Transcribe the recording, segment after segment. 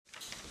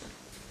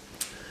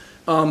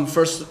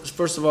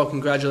First of all,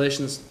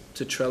 congratulations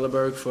to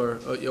Trelleborg for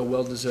a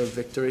well-deserved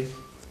victory.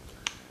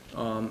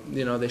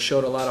 They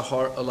showed a lot of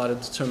heart, a lot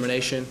of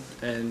determination,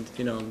 and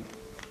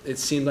it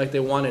seemed like they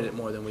wanted it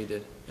more than we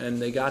did, and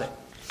they got it.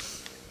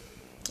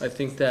 I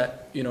think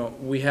that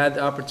we had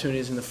the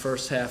opportunities in the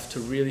first half to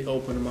really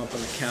open them up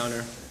on the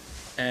counter,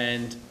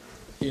 and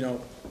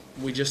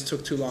we just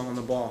took too long on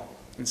the ball.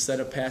 Instead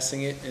of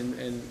passing it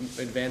and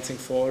advancing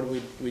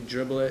forward, we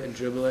dribble it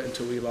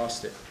until we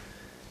lost it.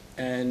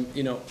 And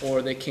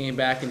or they came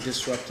back and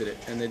disrupted it,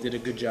 and they did a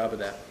good job of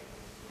that.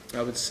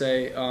 I would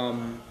say,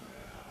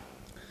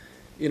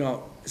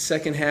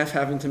 second half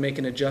having to make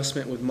an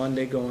adjustment with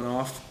Monday going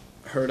off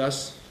hurt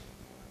us,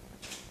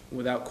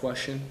 without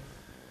question.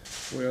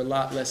 We're a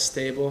lot less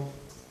stable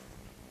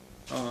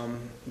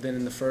than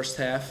in the first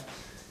half,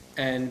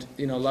 and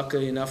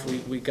luckily enough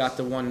we got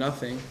the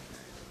 1-0.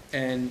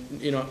 And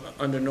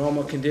under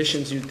normal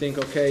conditions you'd think,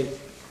 okay,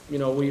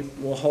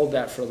 we'll hold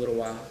that for a little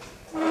while.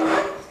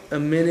 A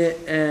minute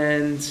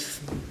and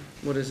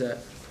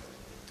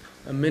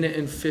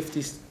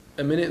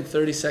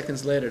 30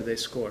 seconds later they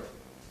score.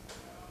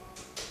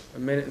 A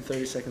minute and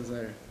 30 seconds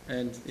later,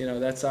 and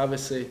that's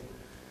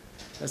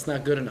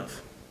not good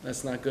enough.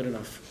 That's not good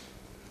enough.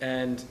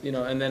 And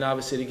and then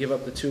obviously to give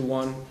up the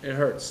 2-1, it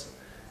hurts.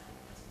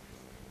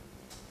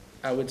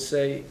 I would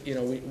say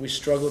we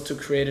struggled to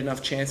create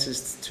enough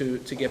chances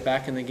to get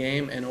back in the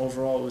game, and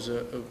overall it was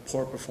a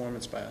poor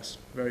performance by us,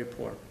 very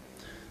poor.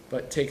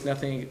 But take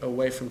nothing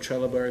away from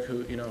Trelleborg,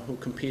 who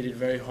competed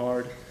very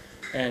hard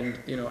and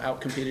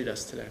outcompeted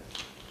us today.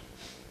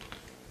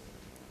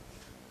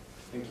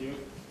 Thank you.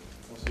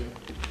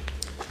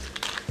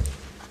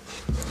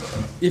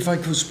 If I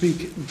could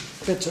speak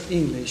better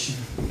English,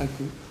 I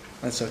could.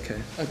 That's okay.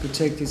 I could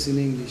take this in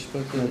English,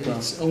 but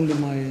it's only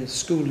my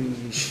school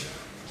English.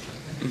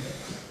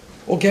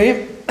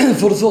 Okej,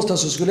 för det första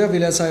så skulle jag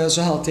vilja säga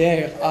så här till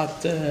er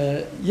att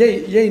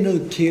ge nu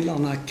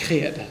killarna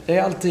cred. Det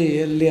är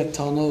alltid lätt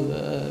här nu,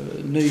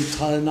 ny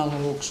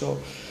tränare också.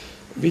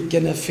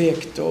 Vilken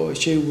effekt och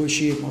tjo och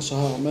tjim och så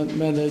här.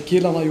 Men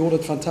killarna gjorde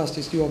ett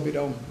fantastiskt jobb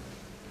idag.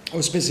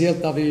 Och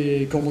speciellt när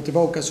vi kommer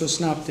tillbaka så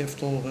snabbt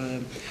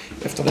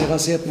efter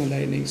deras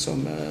 1-0-ledning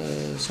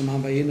som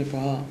han var inne på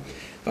här.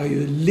 Det var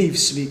ju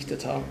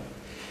livsviktigt här.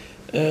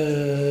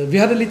 Vi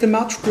hade lite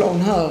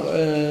matchplan här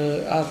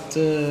att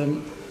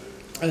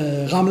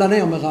ramla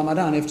ner med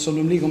Ramadan eftersom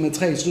de ligger med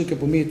 3 stycken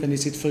på mitten i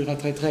sitt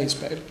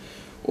 4-3-3-spel.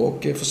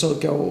 Och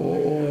försöka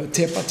att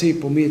täppa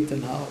till på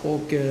mitten här.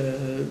 Och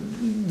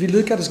vi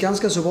lyckades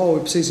ganska så bra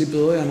precis i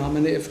början här,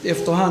 men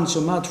efterhand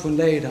som matchen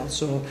led här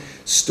så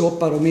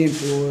stoppade de in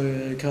på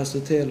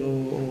Krasniqi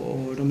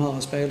och de här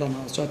spelarna.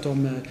 Så att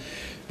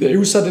det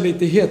osade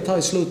lite hett här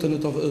i slutet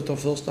utav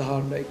första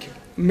halvlek.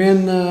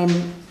 Men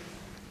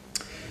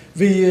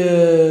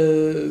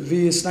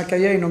vi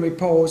snackade igenom i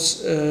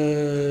paus.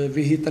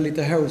 Vi hittade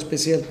lite hål,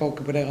 speciellt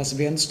bakom på deras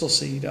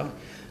vänstersida.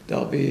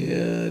 Där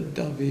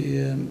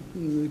vi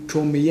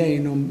kom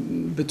igenom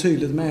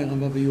betydligt mer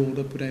än vad vi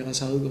gjorde på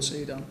deras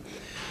högersida.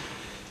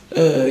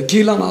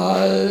 Killarna,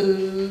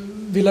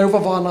 vi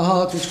lovade varandra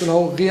här att vi skulle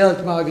ha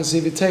rejält med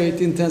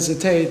aggressivitet,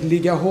 intensitet,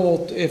 ligga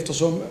hårt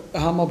eftersom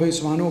Hammarby,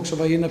 som han också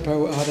var inne på,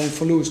 hade en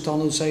förlust här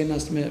nu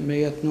senast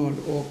med 1-0.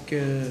 Och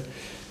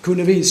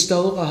kunde vi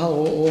störa här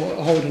och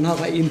ha den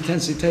här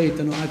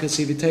intensiteten och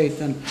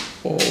aggressiviteten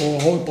och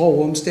ha ett bra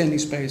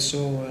omställningsspel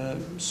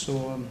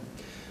så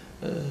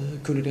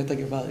kunde detta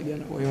gå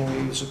vägen. Och jag är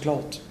ju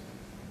såklart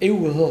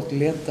oerhört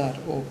lättad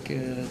och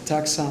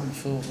tacksam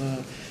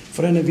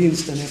för den här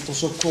vinsten efter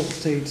så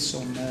kort tid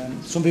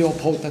som vi har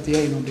pratat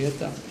igenom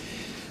detta.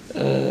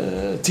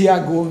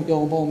 Thiago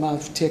gör en bra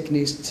match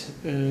tekniskt.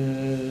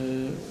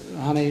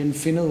 Han är en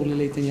finurlig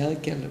liten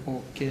jäkel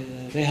och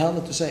det är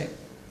härligt att se.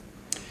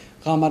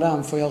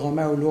 Ramadan får göra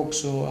mål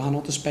också. Han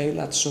har inte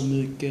spelat så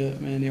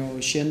mycket, men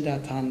jag kände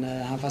att han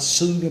var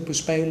sugen på att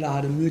spela,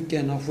 hade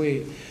mycket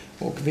energi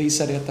och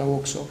visade detta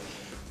också.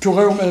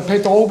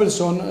 Peter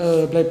Abelsson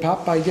blev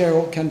pappa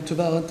igår, kunde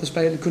tyvärr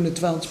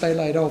inte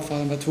spela idag för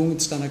han var tvungen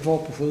att stanna kvar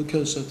på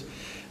sjukhuset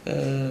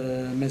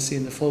med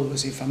sin fru och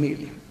sin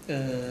familj.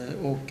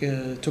 Och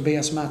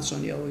Tobias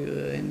Mattsson gör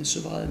ju en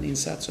suverän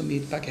insats som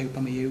mittback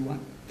ihop med Johan.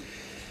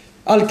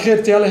 All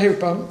cred till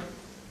allihopa.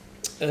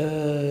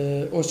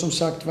 Och som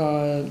sagt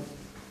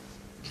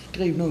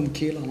skriv nu om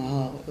killarna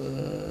här,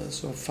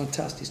 så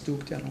fantastiskt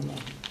duktiga de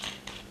där.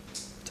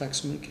 Tack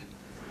så mycket.